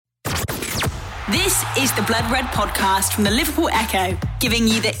This is the Blood Red podcast from the Liverpool Echo, giving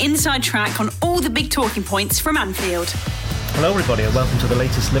you the inside track on all the big talking points from Anfield. Hello everybody and welcome to the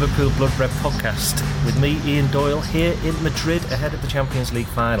latest Liverpool Blood Red podcast with me, Ian Doyle, here in Madrid ahead of the Champions League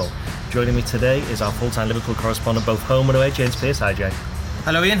final. Joining me today is our full-time Liverpool correspondent both home and away, James Pearce. Hi Jay.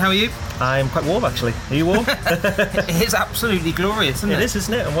 Hello Ian, how are you? I'm quite warm actually. Are you warm? It is absolutely glorious, isn't it? It is,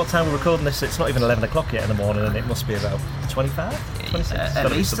 isn't it? And what time we're recording this? It's not even 11 o'clock yet in the morning and it must be about 25? 26?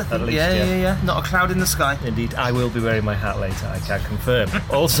 At least, I think. Yeah. Not a cloud in the sky. Indeed, I will be wearing my hat later, I can confirm.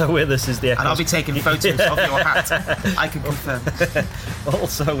 Also with us is the Echo's... And I'll be taking photos of your hat. I can confirm.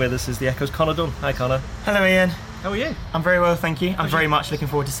 Also with us is the Echo's Connor Dunn. Hi Connor. Hello Ian. How are you? I'm very well, thank you. I'm very much looking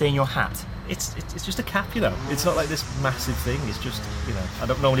forward to seeing your hat. It's just a cap, you know. It's not like this massive thing. It's just, you know, I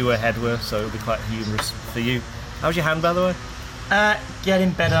don't normally wear headwear, so it'll be quite humorous for you. How's your hand, by the way?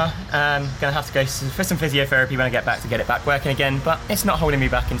 Getting better. Gonna have to go for some physiotherapy when I get back to get it back working again, but it's not holding me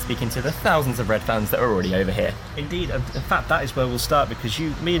back in speaking to the thousands of Red fans that are already over here. Indeed, and in fact that is where we'll start because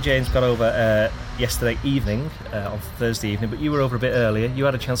me and James got over yesterday evening, on Thursday evening, but you were over a bit earlier. You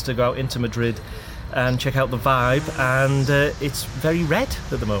had a chance to go out into Madrid and check out the vibe, and it's very red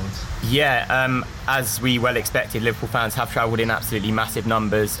at the moment. Yeah, as we well expected, Liverpool fans have travelled in absolutely massive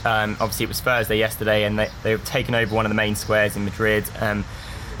numbers. Obviously it was Thursday yesterday and they've taken over one of the main squares in Madrid.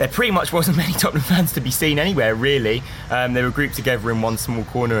 There pretty much wasn't many Tottenham fans to be seen anywhere really. They were grouped together in one small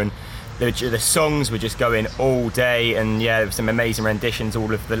corner and the songs were just going all day, and yeah, there were some amazing renditions.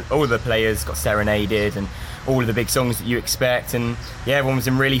 All of the players got serenaded and all of the big songs that you expect, and yeah, everyone was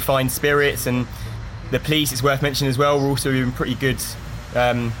in really fine spirits. And the police, it's worth mentioning as well, were also in pretty good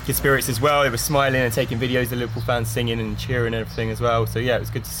spirits as well. They were smiling and taking videos of Liverpool fans singing and cheering and everything as well. So yeah, it was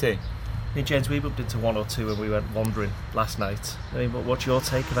good to see. Hey James, we bumped into one or two when we went wandering last night. I mean, what's your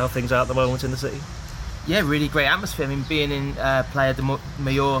take of how things are at the moment in the city? Yeah, really great atmosphere. I mean, being in Playa de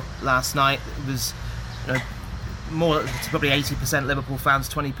Mayor last night, it was more probably 80% Liverpool fans,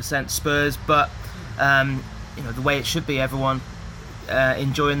 20% Spurs, but the way it should be, everyone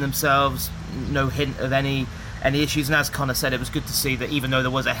enjoying themselves, no hint of any issues. And as Connor said, it was good to see that even though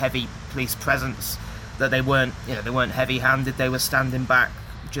there was a heavy police presence, that they weren't heavy-handed. They were standing back.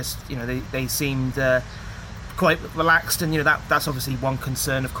 Just they seemed quite relaxed, and that's obviously one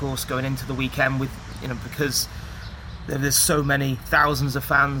concern, of course, going into the weekend with because there's so many thousands of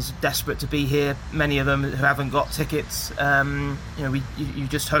fans desperate to be here. Many of them who haven't got tickets. You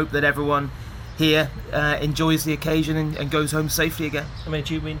just hope that everyone here enjoys the occasion and goes home safely again. I mean,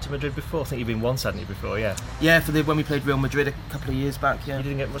 you've been to Madrid before? I think you've been once, hadn't you, before? Yeah. Yeah, when we played Real Madrid a couple of years back. Yeah. You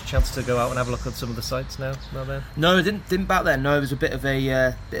didn't get much chance to go out and have a look at some of the sites now then? No, I didn't back then. No, it was a bit of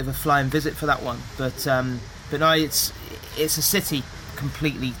a flying visit for that one. But no, it's a city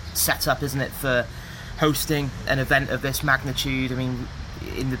completely set up, isn't it, for hosting an event of this magnitude. I mean,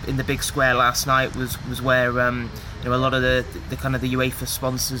 in the big square last night was where a lot of the kind of the UEFA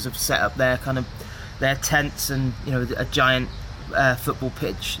sponsors have set up their kind of their tents, and a giant football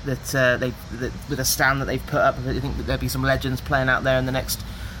pitch that with a stand that they've put up. I think that there'll be some legends playing out there in the next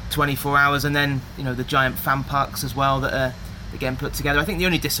 24 hours, and then the giant fan parks as well that are again put together. I think the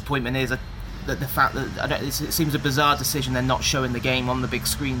only disappointment is that the fact that it seems a bizarre decision they're not showing the game on the big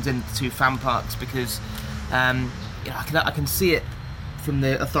screens in the two fan parks, because I can see it from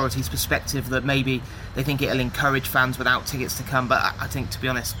the authorities' perspective that maybe they think it'll encourage fans without tickets to come, but I think, to be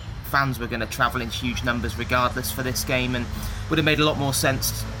honest, fans were going to travel in huge numbers regardless for this game, and would have made a lot more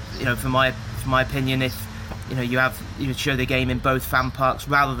sense, for my opinion, if you show the game in both fan parks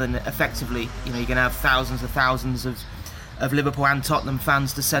rather than effectively you're going to have thousands of Liverpool and Tottenham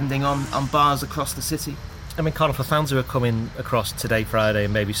fans descending on bars across the city. I mean, Connor, for fans who are coming across today, Friday,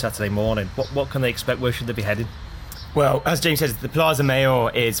 and maybe Saturday morning, what can they expect? Where should they be heading? Well, as James says, the Plaza Mayor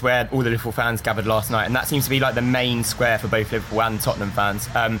is where all the Liverpool fans gathered last night, and that seems to be like the main square for both Liverpool and Tottenham fans.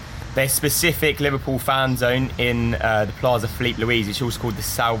 There's specific Liverpool fan zone in the Plaza Felipe Luis, which is also called the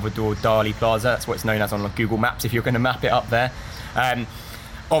Salvador Dali Plaza. That's what it's known as on Google Maps if you're going to map it up there.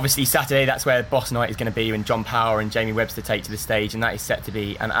 Obviously Saturday, that's where Boss Night is going to be, when John Power and Jamie Webster take to the stage, and that is set to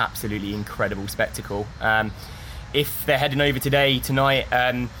be an absolutely incredible spectacle. If they're heading over tonight,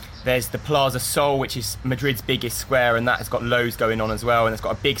 there's the Plaza Sol, which is Madrid's biggest square, and that has got loads going on as well, and it's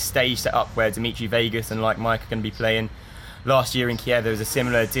got a big stage set up where Dimitri Vegas and Like Mike are going to be playing. Last year in Kiev there was a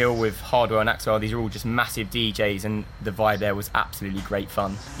similar deal with Hardwell and Axwell. These are all just massive DJs, and the vibe there was absolutely great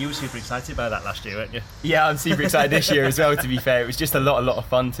fun. You were super excited about that last year, weren't you? Yeah, I'm super excited this year as well, to be fair. It was just a lot of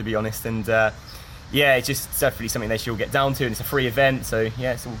fun, to be honest, and it's just definitely something they should all get down to, and it's a free event, so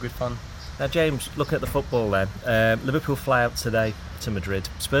yeah, it's all good fun. Now James, looking at the football then, Liverpool fly out today to Madrid.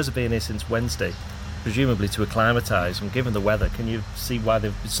 Spurs have been here since Wednesday. presumably to acclimatise, and given the weather, can you see why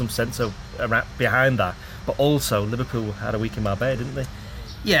there's some sense of behind that? But also, Liverpool had a week in Marbella, didn't they?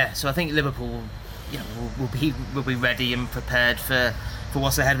 Yeah, so I think Liverpool, will be ready and prepared for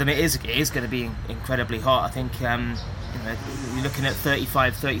what's ahead of them. It is going to be incredibly hot. I think you're looking at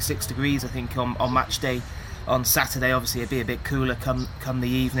 35, 36 degrees. I think on match day on Saturday. Obviously, it'd be a bit cooler come the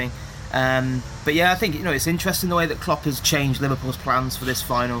evening. But yeah, I think it's interesting the way that Klopp has changed Liverpool's plans for this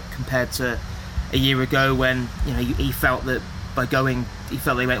final compared to a year ago when he felt that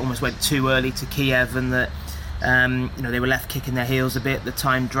they almost went too early to Kiev, and that they were left kicking their heels a bit. The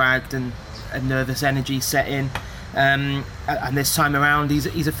time dragged and a nervous energy set in. And this time around,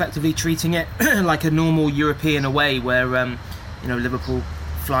 he's effectively treating it like a normal European away, where Liverpool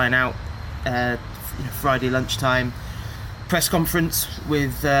flying out Friday lunchtime, press conference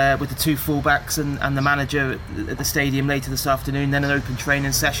with the two fullbacks and the manager at the stadium later this afternoon, then an open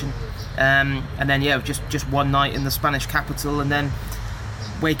training session, and then just one night in the Spanish capital, and then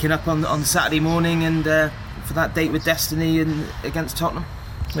waking up on Saturday morning and for that date with Destiny and against Tottenham.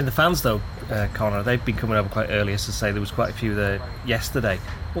 I mean, the fans though, Connor, they've been coming over quite early, as to say there was quite a few there yesterday.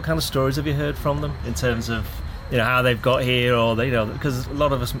 What kind of stories have you heard from them in terms of how they've got here, or because a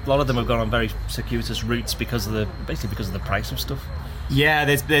lot of them have gone on very circuitous routes because of the price of stuff? Yeah,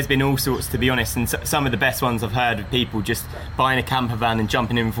 there's been all sorts, to be honest, and some of the best ones I've heard of people just buying a camper van and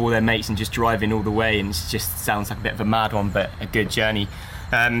jumping in with all their mates and just driving all the way, and it just sounds like a bit of a mad one, but a good journey.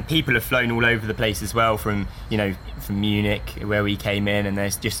 People have flown all over the place as well, from Munich where we came in, and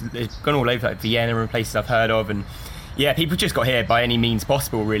they've gone all over, like Vienna and places I've heard of, and yeah, people just got here by any means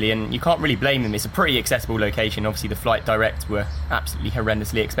possible, really, and you can't really blame them. It's a pretty accessible location. Obviously, the flight direct were absolutely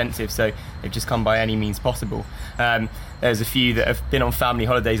horrendously expensive, so they've just come by any means possible. There's a few that have been on family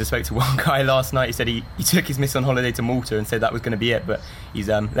holidays. I spoke to one guy last night. He said he took his miss on holiday to Malta and said that was going to be it, but he's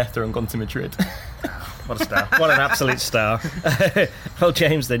left her and gone to Madrid. What a star. What an absolute star. Well,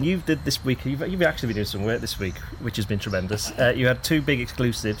 James, then, you've actually been doing some work this week, which has been tremendous. You had two big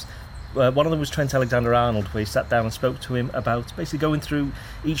exclusives. One of them was Trent Alexander-Arnold, where you sat down and spoke to him about basically going through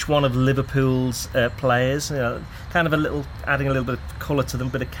each one of Liverpool's players, kind of adding a little bit of colour to them,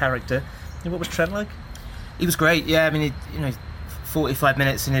 a bit of character. What was Trent like? He was great. Yeah, I mean, 45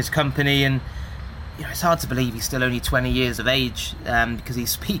 minutes in his company, and it's hard to believe he's still only 20 years of age, because he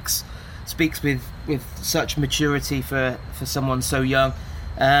speaks with such maturity for someone so young.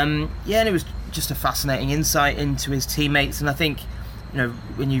 And it was just a fascinating insight into his teammates, and I think,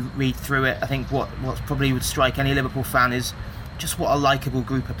 when you read through it, I think what probably would strike any Liverpool fan is just what a likeable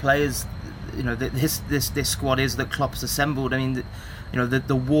group of players this squad is that Klopp's assembled. I mean,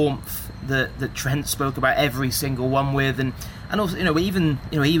 the warmth that Trent spoke about every single one with, and also even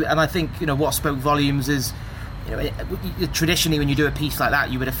and I think what spoke volumes is traditionally when you do a piece like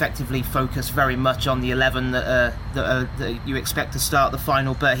that, you would effectively focus very much on the 11 that you expect to start the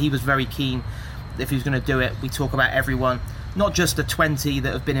final, but he was very keen if he was going to do it, we talk about everyone. Not just the 20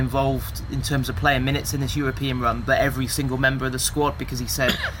 that have been involved in terms of playing minutes in this European run, but every single member of the squad, because he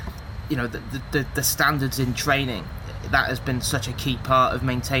said, the standards in training, that has been such a key part of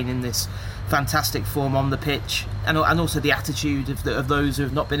maintaining this fantastic form on the pitch, and also the attitude of those who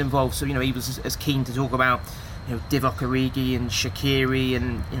have not been involved. So he was as keen to talk about Divock Origi and Shaqiri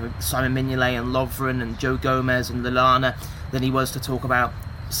and Simon Mignolet and Lovren and Joe Gomez and Lallana than he was to talk about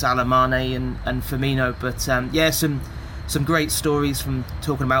Salah, Mane and Firmino. But some great stories from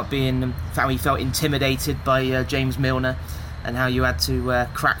talking about how he felt intimidated by James Milner, and how you had to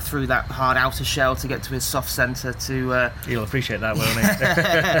crack through that hard outer shell to get to his soft centre. He'll appreciate that, won't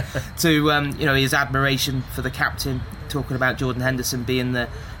he? To his admiration for the captain, talking about Jordan Henderson being the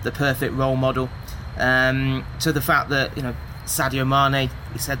perfect role model. To the fact that Sadio Mane,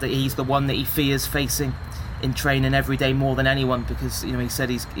 he said that he's the one that he fears facing in training every day more than anyone, because he said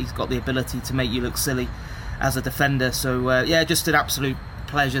he's got the ability to make you look silly as a defender. So just an absolute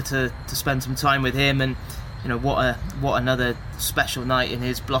pleasure to spend some time with him, and what another special night in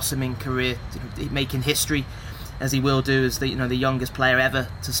his blossoming career, making history as he will do as the youngest player ever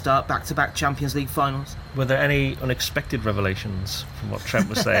to start back-to-back Champions League finals. Were there any unexpected revelations from what Trent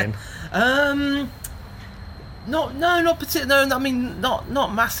was saying? Not particularly. No, I mean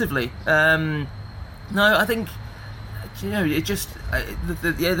not massively. No, I think it just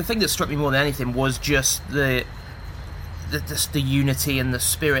the thing that struck me more than anything was just the unity and the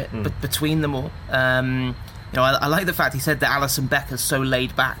spirit between them all. I like the fact he said that Alisson Becker's so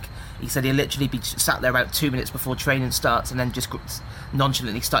laid back. He said he'll literally be sat there about 2 minutes before training starts, and then just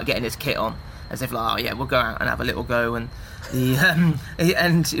nonchalantly start getting his kit on, as if we'll go out and have a little go. And he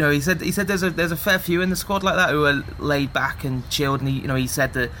said there's a fair few in the squad like that who are laid back and chilled, and he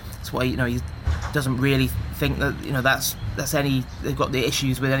said that that's why doesn't really think that that's any, they've got the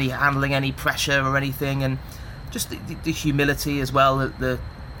issues with any handling any pressure or anything, and just the humility as well. That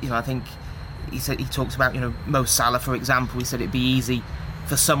I think he talked about Mo Salah, for example. He said it'd be easy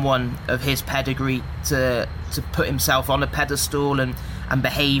for someone of his pedigree to put himself on a pedestal and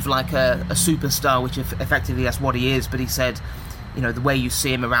behave like a superstar, which effectively that's what he is. But he said, the way you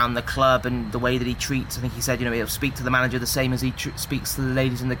see him around the club and the way that he treats, I think he said, he'll speak to the manager the same as he speaks to the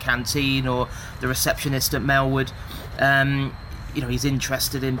ladies in the canteen or the receptionist at Melwood. He's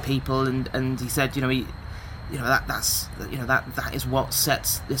interested in people, and he said, that is what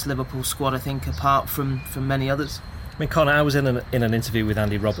sets this Liverpool squad, I think, apart from many others. I mean, Connor, I was in an interview with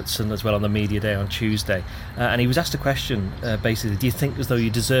Andy Robertson as well on the media day on Tuesday, and he was asked a question, basically, do you think as though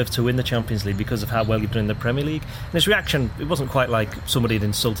you deserve to win the Champions League because of how well you've done in the Premier League? And his reaction, it wasn't quite like somebody had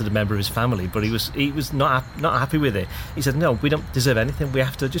insulted a member of his family, but he was not happy with it. He said, no, we don't deserve anything. We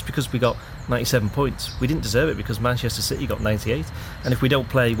have to, just because we got 97 points, we didn't deserve it because Manchester City got 98, and if we don't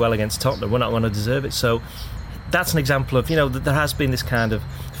play well against Tottenham, we're not going to deserve it. So that's an example of, that there has been this kind of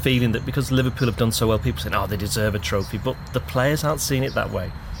feeling that because Liverpool have done so well, people saying, they deserve a trophy, but the players aren't seeing it that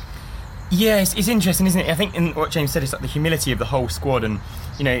way. Yeah, it's interesting, isn't it? I think in what James said, it's like the humility of the whole squad, and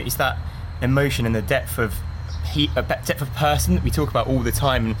it's that emotion and the depth of person that we talk about all the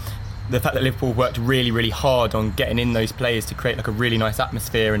time, and the fact that Liverpool worked really, really hard on getting in those players to create like a really nice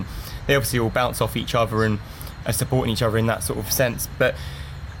atmosphere, and they obviously all bounce off each other and are supporting each other in that sort of sense. But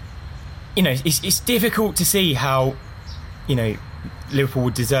it's difficult to see how Liverpool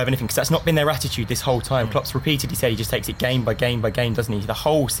would deserve anything, because that's not been their attitude this whole time. Klopp's repeatedly said he just takes it game by game by game, doesn't he? The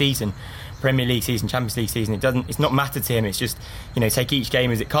whole season, Premier League season, Champions League season, it's not mattered to him. It's just take each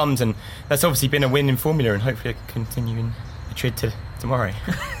game as it comes, and that's obviously been a winning formula, and hopefully it'll continue in Madrid tomorrow.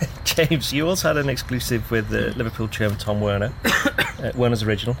 James, you also had an exclusive with Liverpool chairman Tom Werner. Werner's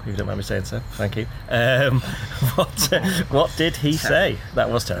original, if you don't mind me saying so. Thank you. What did he say? That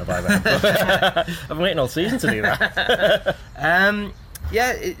was terrible. I've been waiting all season to do that.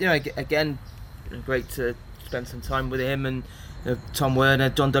 Again, great to spend some time with him, and Tom Werner,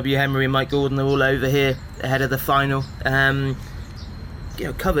 John W. Henry and Mike Gordon are all over here ahead of the final.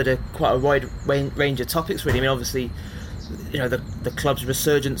 Covered quite a wide range of topics, really. I mean, obviously, the club's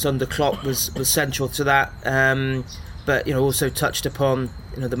resurgence under Klopp was central to that, but also touched upon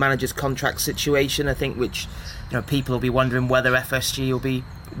the manager's contract situation, I think, which people will be wondering whether FSG will be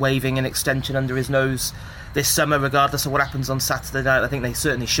waving an extension under his nose this summer, regardless of what happens on Saturday night. I think they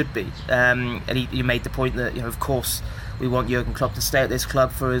certainly should be, and he made the point that of course we want Jurgen Klopp to stay at this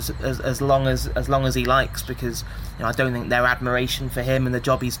club for as long as he likes, because I don't think their admiration for him and the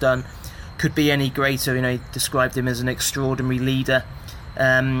job he's done could be any greater. He described him as an extraordinary leader,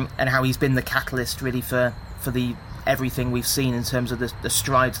 and how he's been the catalyst really for the everything we've seen in terms of the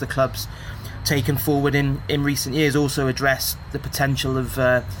strides the club's taken forward in recent years. Also addressed the potential of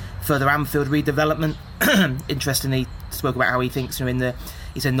further Anfield redevelopment. Interestingly, spoke about how he thinks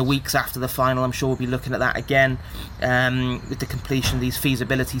he's in the weeks after the final, I'm sure we'll be looking at that again, with the completion of these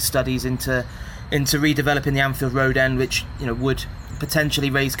feasibility studies into redeveloping the Anfield Road end, which would potentially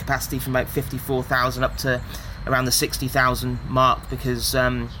raise capacity from about 54,000 up to around the 60,000 mark, because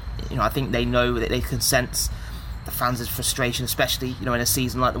I think they know that they can sense the fans' frustration, especially in a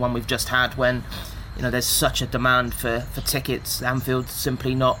season like the one we've just had, when there's such a demand for tickets. Anfield's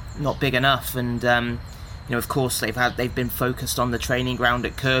simply not big enough, and of course they've been focused on the training ground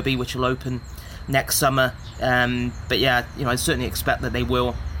at Kirkby, which will open next summer, but I certainly expect that they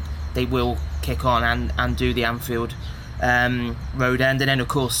will kick on and do the Anfield Road end. And then of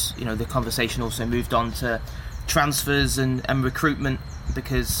course the conversation also moved on to transfers and recruitment,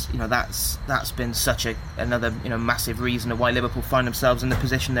 because that's been such another massive reason of why Liverpool find themselves in the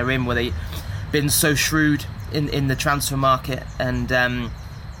position they're in, where they've been so shrewd in the transfer market. And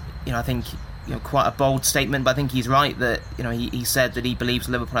I think quite a bold statement, but I think he's right that he said that he believes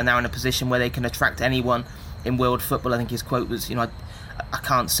Liverpool are now in a position where they can attract anyone in world football. I think his quote was, I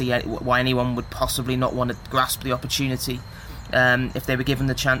can't see why anyone would possibly not want to grasp the opportunity if they were given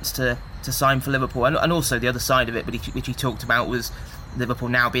the chance to sign for Liverpool. And also the other side of it, which he talked about, was Liverpool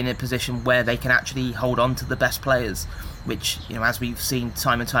now being in a position where they can actually hold on to the best players, which as we've seen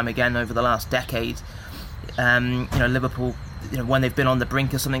time and time again over the last decade, Liverpool, when they've been on the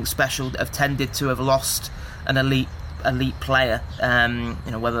brink of something special, have tended to have lost an elite player,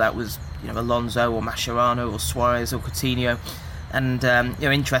 whether that was Alonso or Mascherano or Suarez or Coutinho. And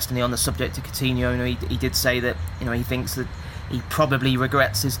interestingly, on the subject of Coutinho, he did say that he thinks that he probably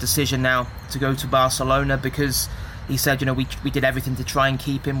regrets his decision now to go to Barcelona, because he said we did everything to try and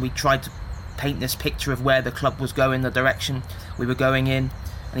keep him. We tried to paint this picture of where the club was going, the direction we were going in.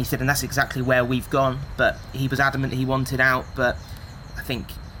 And he said, and that's exactly where we've gone. But he was adamant he wanted out. But I think,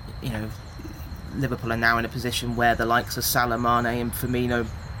 Liverpool are now in a position where the likes of Salah, Mane and Firmino,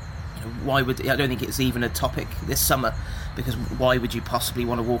 I don't think it's even a topic this summer, because why would you possibly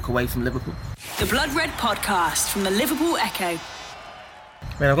want to walk away from Liverpool? The Blood Red Podcast from the Liverpool Echo.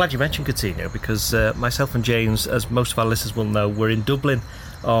 I'm glad you mentioned Coutinho, because myself and James, as most of our listeners will know, were in Dublin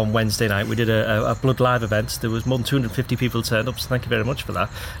on Wednesday night. We did a Blood Live event. There was more than 250 people turned up, so thank you very much for that.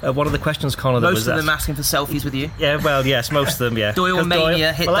 One of the questions, Conor, that was most of them asking for selfies with you. Yeah, well, yes, most of them, yeah. Doyle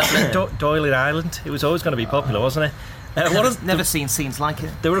Mania hit Dublin. Doyle in Ireland. It was always going to be popular, wasn't it? Never seen scenes like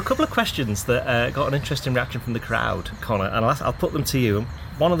it. There were a couple of questions that got an interesting reaction from the crowd, Conor, and I'll put them to you.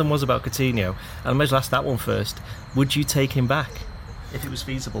 One of them was about Coutinho, and I may as well ask that one first. Would you take him back if it was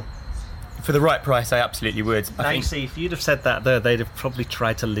feasible? For the right price, I absolutely would. You see, if you'd have said that there, they'd have probably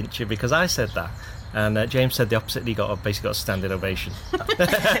tried to lynch you, because I said that. And James said the opposite, and he basically got a standing ovation.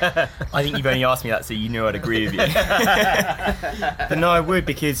 I think you've only asked me that so you knew I'd agree with you. But no, I would,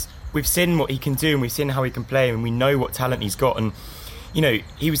 because we've seen what he can do, and we've seen how he can play, and we know what talent he's got. And,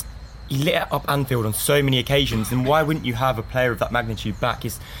 he lit up Anfield on so many occasions, and why wouldn't you have a player of that magnitude back?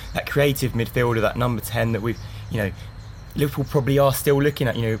 Is that creative midfielder, that number 10 that we've, Liverpool probably are still looking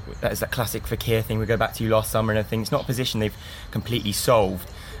at, that's that classic Fekir thing we go back to last summer and everything. It's not a position they've completely solved.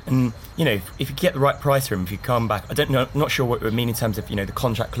 And, if you get the right price for him, if you come back, I'm not sure what it would mean in terms of, the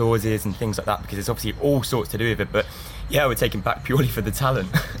contract clauses and things like that, because there's obviously all sorts to do with it. But, yeah, I would take him back purely for the talent.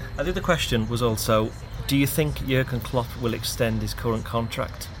 I think the question was also, do you think Jurgen Klopp will extend his current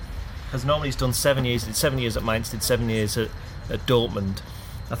contract? Because normally he's done 7 years. He did 7 years at Mainz, did 7 years at Dortmund.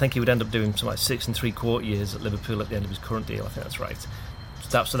 I think he would end up doing something like 6 3/4 years at Liverpool at the end of his current deal. I think that's right.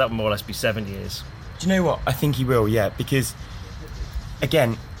 So that would more or less be 7 years. Do you know what? I think he will, yeah, because,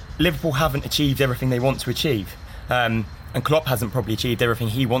 again, Liverpool haven't achieved everything they want to achieve. And Klopp hasn't probably achieved everything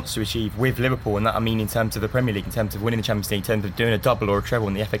he wants to achieve with Liverpool, and that I mean in terms of the Premier League, in terms of winning the Champions League, in terms of doing a double or a treble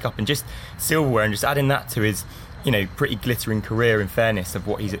in the FA Cup, and just silverware, and just adding that to his, pretty glittering career, in fairness, of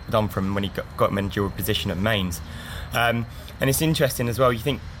what he's done from when he got managerial position at Mainz. And it's interesting as well, you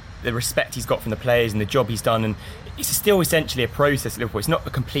think the respect he's got from the players and the job he's done, and it's still essentially a process at Liverpool. It's not a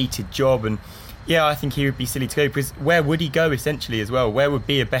completed job, and yeah, I think he would be silly to go, because where would he go essentially as well? Where would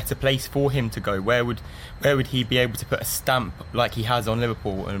be a better place for him to go? Where would he be able to put a stamp like he has on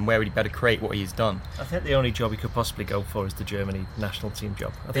Liverpool, and where would he better create what he's done? I think the only job he could possibly go for is the Germany national team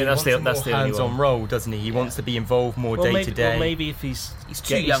job. I think he that's wants the more only hands-on one. role, doesn't he? He wants to be involved more day to day. Well, maybe if he's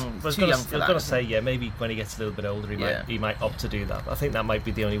too young. I was going to say, maybe when he gets a little bit older, he might opt to do that. But I think that might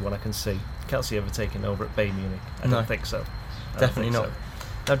be the only one I can see. Can't see ever taking over at Bayern Munich. I don't think so. Definitely not.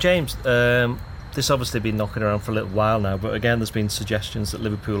 Now, James, this obviously been knocking around for a little while now, but again, there's been suggestions that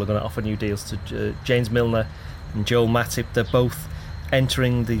Liverpool are going to offer new deals to James Milner and Joel Matip. They're both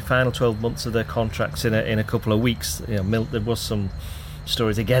entering the final 12 months of their contracts in a couple of weeks. There was some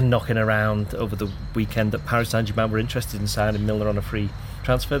stories again knocking around over the weekend that Paris Saint-Germain were interested in signing Milner on a free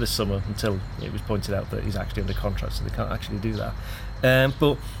transfer this summer, until it was pointed out that he's actually under contract, so they can't actually do that.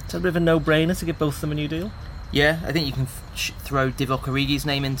 But it's a bit of a no-brainer to give both of them a new deal. Yeah, I think you can throw Divock Origi's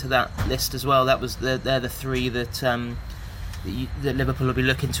name into that list as well. That was they're the three that that Liverpool will be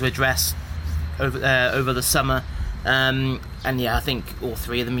looking to address over the summer. And yeah, I think all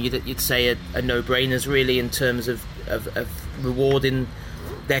three of them you'd say are no-brainers really, in terms of rewarding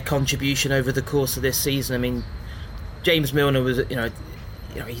their contribution over the course of this season. I mean, James Milner was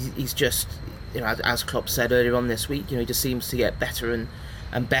he's just, as Klopp said earlier on this week, he just seems to get better and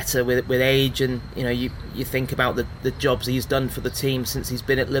better with age, and you think about the jobs he's done for the team since he's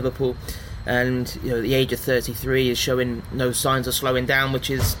been at Liverpool, and the age of 33 is showing no signs of slowing down, which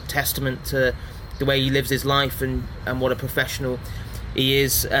is testament to the way he lives his life and what a professional he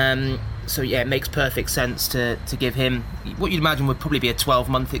is. So yeah, it makes perfect sense to give him what you'd imagine would probably be a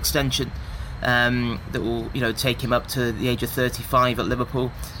 12-month extension that will take him up to the age of 35 at Liverpool.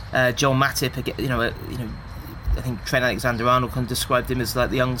 Joel Matip, I think Trent Alexander-Arnold kind of described him as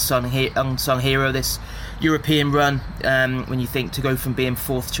like the unsung hero this European run, when you think to go from being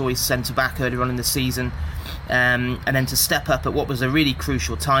fourth choice centre-back earlier on in the season, and then to step up at what was a really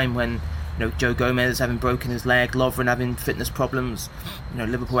crucial time when Joe Gomez having broken his leg, Lovren having fitness problems,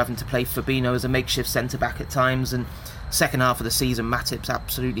 Liverpool having to play Fabinho as a makeshift centre-back at times, and second half of the season Matip's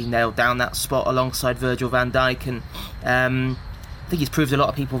absolutely nailed down that spot alongside Virgil van Dijk, and I think he's proved a lot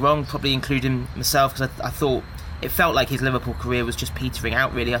of people wrong, probably including myself, because I thought it felt like his Liverpool career was just petering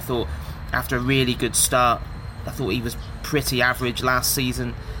out really. I thought after a really good start, I thought he was pretty average last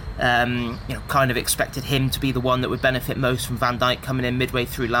season. Kind of expected him to be the one that would benefit most from Van Dijk coming in midway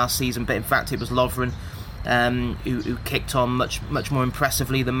through last season, but in fact it was Lovren who kicked on much more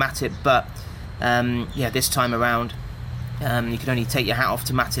impressively than Matip. But this time around, you can only take your hat off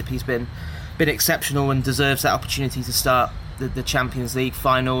to Matip. He's been exceptional and deserves that opportunity to start the Champions League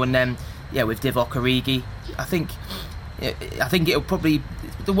final. And then with Divock Origi, I think it'll probably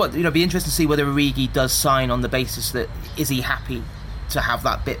be interesting to see whether Origi does sign on the basis that is he happy to have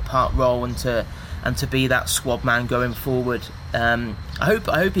that bit part role and to be that squad man going forward. I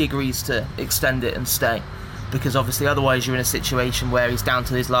hope he agrees to extend it and stay, because obviously otherwise you're in a situation where he's down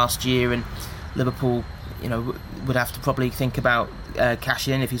to his last year, and Liverpool would have to probably think about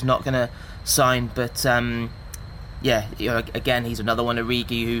cashing in if he's not going to sign. But again, he's another one,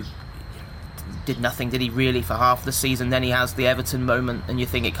 Origi, who did nothing, did he really, for half the season? Then he has the Everton moment, and you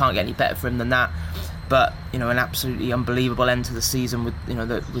think it can't get any better for him than that. But an absolutely unbelievable end to the season with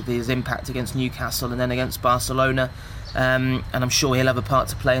with his impact against Newcastle and then against Barcelona. And I'm sure he'll have a part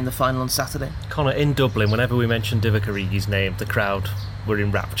to play in the final on Saturday. Connor, in Dublin, whenever we mentioned Divock Origi's name, the crowd were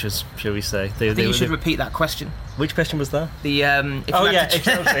in raptures, shall we say? I think you should repeat that question. Which question was that? The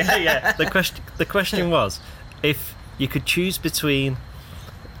question was, if you could choose between,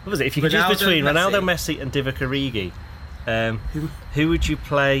 what was it? If you could choose between Ronaldo, Messi, and Divock Origi, who would you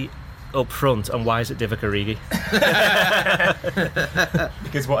play up front, and why is it Divock Origi?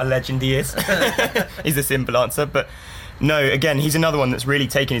 Because what a legend he is is a simple answer. But no, again, he's another one that's really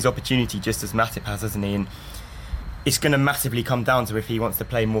taken his opportunity just as Matip has, hasn't he? And it's going to massively come down to if he wants to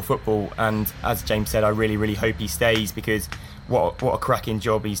play more football. And as James said, I really, really hope he stays, because what a cracking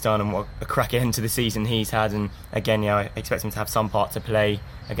job he's done, and what a cracking end to the season he's had. And again, I expect him to have some part to play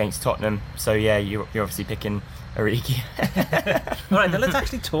against Tottenham. So you're obviously picking Origi. All right, now let's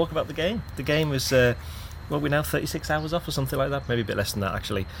actually talk about the game. The game was, we're now 36 hours off or something like that, maybe a bit less than that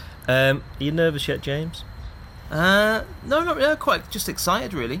actually. Are you nervous yet, James? No, not really. Quite just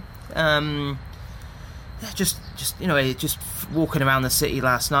excited, really. Just walking around the city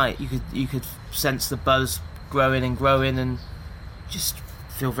last night, you could sense the buzz growing, and just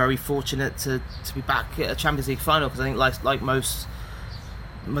feel very fortunate to be back at a Champions League final, because I think like most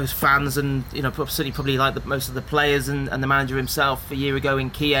fans, and certainly probably like most of the players and the manager himself, a year ago in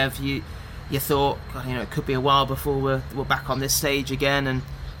Kiev, you thought, God, it could be a while before we're back on this stage again, and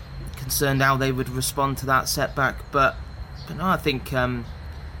concerned how they would respond to that setback. But no, I think I'm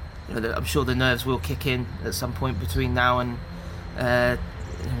sure the nerves will kick in at some point between now and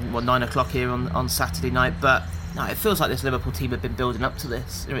 9 o'clock here on Saturday night. But no, it feels like this Liverpool team have been building up to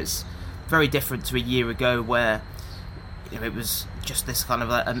this. It's very different to a year ago, where it was just this kind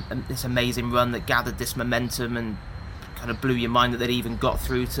of this amazing run that gathered this momentum and kind of blew your mind that they'd even got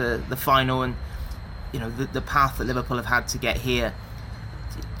through to the final. And the path that Liverpool have had to get here,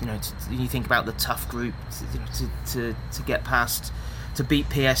 you think about the tough group to get past, to beat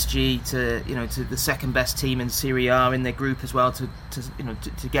PSG, to the second best team in Serie A in their group as well,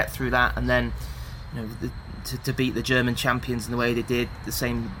 to get through that, and then to beat the German champions in the way they did, the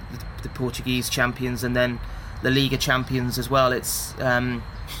same the Portuguese champions, and then the Liga champions as well. It's I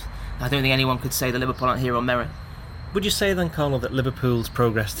don't think anyone could say that Liverpool aren't here on merit. Would you say then, Conor, that Liverpool's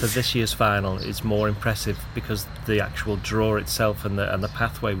progress to this year's final is more impressive because the actual draw itself and the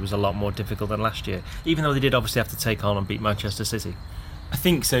pathway was a lot more difficult than last year, even though they did obviously have to take on and beat Manchester City? I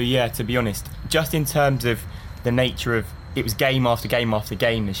think so, yeah, to be honest. Just in terms of the nature of, it was game after game after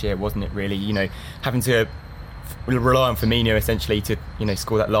game this year, wasn't it, really? Having to rely on Firmino essentially to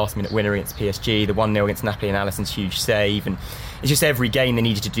score that last minute winner against PSG, the 1-0 against Napoli and Alisson's huge save, and it's just every game they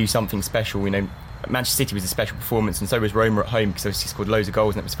needed to do something special. Manchester City was a special performance, and so was Roma at home, because they scored loads of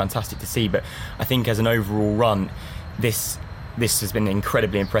goals and it was fantastic to see. But I think as an overall run, this has been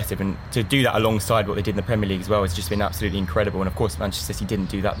incredibly impressive, and to do that alongside what they did in the Premier League as well has just been absolutely incredible. And of course Manchester City didn't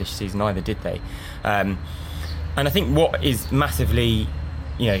do that this season either, did they? And I think what is massively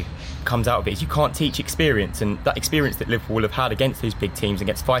comes out of it is you can't teach experience, and that experience that Liverpool will have had against those big teams,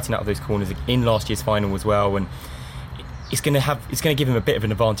 against fighting out of those corners in last year's final as well, and it's going to give him a bit of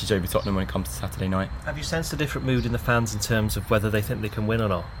an advantage over Tottenham when it comes to Saturday night. Have you sensed a different mood in the fans in terms of whether they think they can win or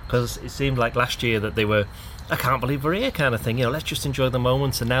not? Because it seemed like last year that they were, I can't believe we're here kind of thing, let's just enjoy the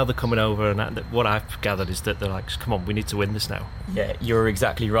moments, and now they're coming over, and what I've gathered is that they're like, come on, we need to win this now. Yeah, you're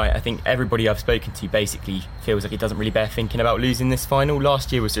exactly right. I think everybody I've spoken to basically feels like it doesn't really bear thinking about losing this final.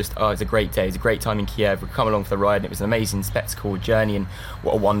 Last year was just, it's a great day, it's a great time in Kiev, we've come along for the ride, and it was an amazing spectacle journey, and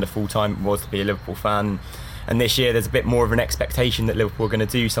what a wonderful time it was to be a Liverpool fan. And this year there's a bit more of an expectation that Liverpool are going to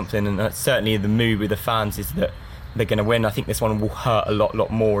do something, and certainly the mood with the fans is that they're going to win. I think this one will hurt a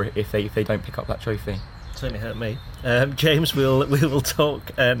lot more if they don't pick up that trophy. Certainly hurt me. James, we will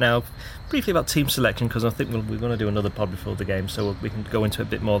talk now briefly about team selection, because I think we're going to do another pod before the game, so we can go into it a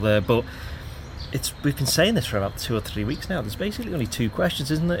bit more there. But we've been saying this for about 2 or 3 weeks now. There's basically only 2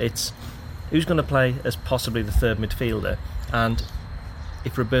 questions, isn't there? It's who's going to play as possibly the third midfielder, and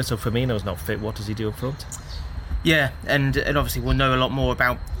if Roberto Firmino's not fit, what does he do up front? Yeah, and obviously we'll know a lot more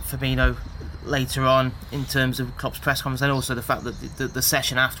about Firmino later on in terms of Klopp's press conference, and also the fact that the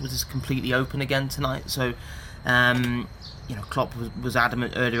session afterwards is completely open again tonight. So, Klopp was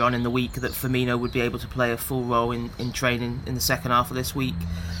adamant earlier on in the week that Firmino would be able to play a full role in training in the second half of this week,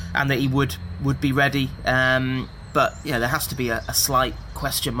 and that he would be ready. But there has to be a slight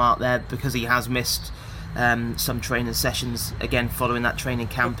question mark there because he has missed some training sessions again following that training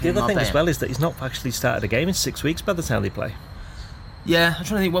camp. The other thing as well is that he's not actually started a game in 6 weeks by the time they play. Yeah, I'm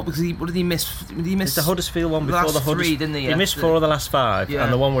trying to think what did he miss? Did he miss the Huddersfield one before the Huddersfield? Didn't he? He missed 4 of the last 5,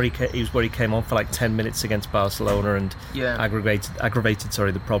 and the one where he came on for like 10 minutes against Barcelona and aggravated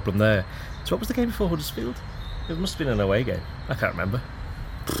the problem there. So what was the game before Huddersfield? It must have been an away game. I can't remember.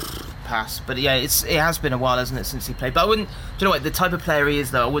 Pass, but yeah, it has been a while, hasn't it, since he played? But I wouldn't. Do you know what the type of player he is,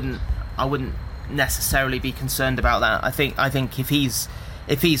 though? I wouldn't necessarily be concerned about that. I think if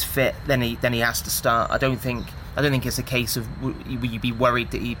he's fit, then he has to start. I don't think it's a case of would you be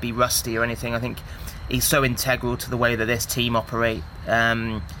worried that he'd be rusty or anything. I think he's so integral to the way that this team operate.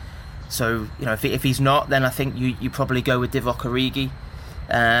 So if he's not, then I think you probably go with Divock Origi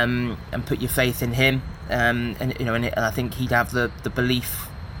and put your faith in him. And I think he'd have the belief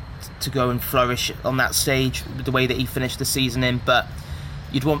to go and flourish on that stage with the way that he finished the season in. But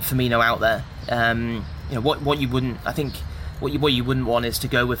you'd want Firmino out there. What you wouldn't, I think. What you wouldn't want is to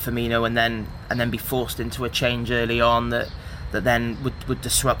go with Firmino and then be forced into a change early on that then would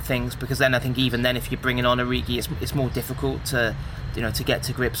disrupt things, because then I think even then if you're bringing on Origi, it's more difficult to get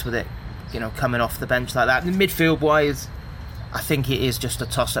to grips with it, coming off the bench like that. And midfield wise, I think it is just a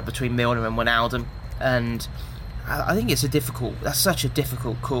toss up between Milner and Wijnaldum, and I think that's such a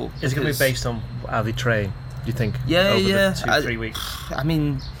difficult call. Is it going to be based on how they train, do you think? Yeah, over the 2-3 weeks? I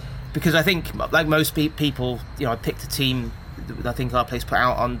mean, because I think like most people, I picked a team I think our place put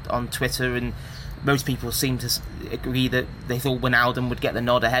out on Twitter, and most people seem to agree that they thought Wijnaldum would get the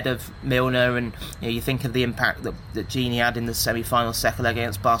nod ahead of Milner, and you think of the impact that Gini had in the semi-final second leg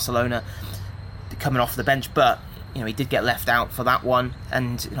against Barcelona coming off the bench, but he did get left out for that one,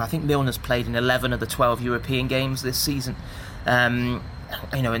 and I think Milner's played in 11 of the 12 European games this season, and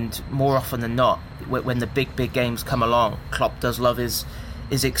more often than not when the big games come along, Klopp does love his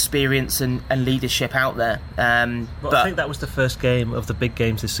experience and leadership out there. But I think that was the first game of the big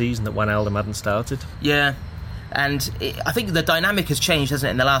games this season that Wijnaldum hadn't started. Yeah, and I think the dynamic has changed, hasn't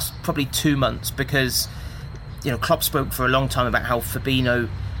it, in the last probably 2 months, because Klopp spoke for a long time about how Fabinho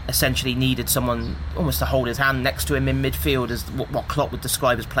essentially needed someone almost to hold his hand next to him in midfield, as what Klopp would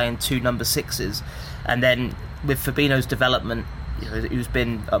describe as playing 2 number 6s. And then with Fabinho's development, who's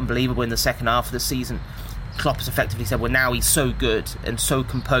been unbelievable in the second half of the season, Klopp has effectively said, well, now he's so good and so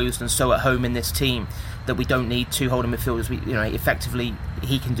composed and so at home in this team that we don't need 2 holding midfielders. Effectively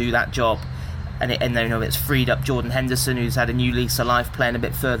he can do that job, and it's freed up Jordan Henderson, who's had a new lease of life, playing a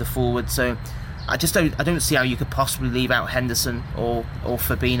bit further forward. So I don't see how you could possibly leave out Henderson or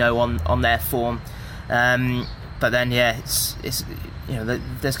Fabinho on their form. But then it's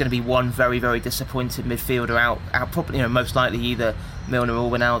there's going to be one very, very disappointed midfielder out probably most likely either Milner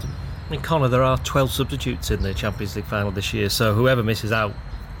or Wijnaldum. And Connor, there are 12 substitutes in the Champions League final this year, so whoever misses out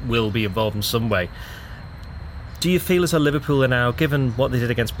will be involved in some way. Do you feel as though Liverpool are now, given what they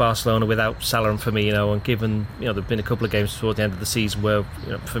did against Barcelona without Salah and Firmino, and given there have been a couple of games towards the end of the season where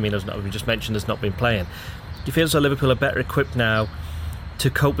Firmino's not, we just mentioned, has not been playing, do you feel as though Liverpool are better equipped now to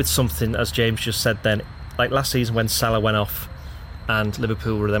cope with something, as James just said then, like last season when Salah went off and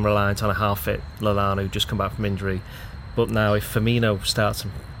Liverpool were then reliant on a half-fit Lallana who just come back from injury, but now if Firmino starts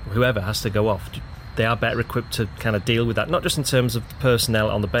and whoever has to go off, they are better equipped to kind of deal with that, not just in terms of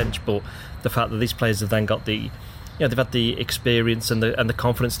personnel on the bench, but the fact that these players have then got the they've had the experience and the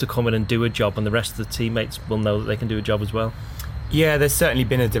confidence to come in and do a job, and the rest of the teammates will know that they can do a job as well. Yeah, there's certainly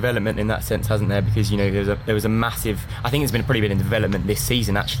been a development in that sense, hasn't there? Because there was a massive. I think there's been pretty bit of development this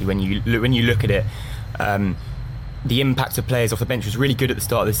season actually. When you look at it, the impact of players off the bench was really good at the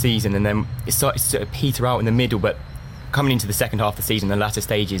start of the season, and then it started to sort of peter out in the middle. But coming into the second half of the season, the latter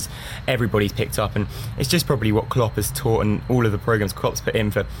stages, everybody's picked up, and it's just probably what Klopp has taught, and all of the programs Klopp's put in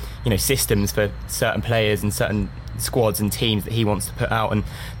for systems for certain players and certain squads and teams that he wants to put out, and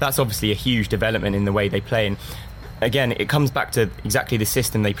that's obviously a huge development in the way they play. And again, it comes back to exactly the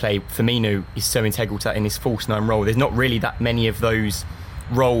system they play. Firmino is so integral to that in his false 9 role. There's not really that many of those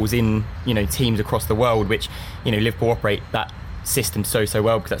roles in teams across the world, which Liverpool operate that system so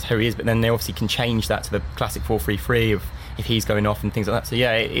well because that's who he is, but then they obviously can change that to the classic 4-3-3 of if he's going off and things like that. So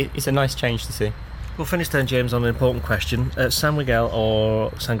yeah, it's a nice change to see. We'll finish then, James, on an important question: San Miguel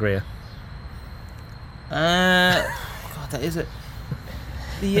or sangria? God, that is it.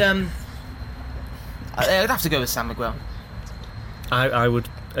 I'd have to go with San Miguel. I would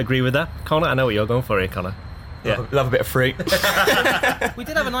agree with that. Connor, I know what you're going for here, Connor. Yeah, love a bit of fruit. We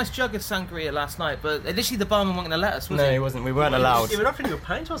did have a nice jug of sangria last night, but initially the barman wasn't going to let us, was No, he? he wasn't. We weren't allowed. He was offering you a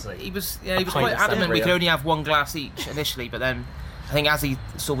pint, wasn't he? He was pint quite of adamant we sangria. could only have one glass each initially, but then I think as he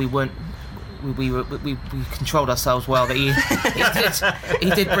saw we weren't, we controlled ourselves well. That he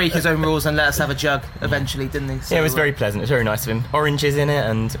did break his own rules and let us have a jug eventually, didn't he? So, Yeah, it was very pleasant. It was very nice of him. Oranges in it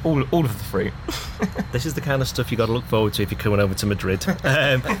and all of the fruit. This is the kind of stuff you've got to look forward to if you're coming over to Madrid.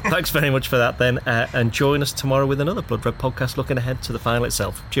 Thanks very much for that then, and join us tomorrow with another Blood Red podcast looking ahead to the final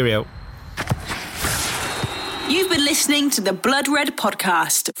itself. Cheerio. You've been listening to the Blood Red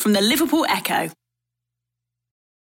podcast from the Liverpool Echo.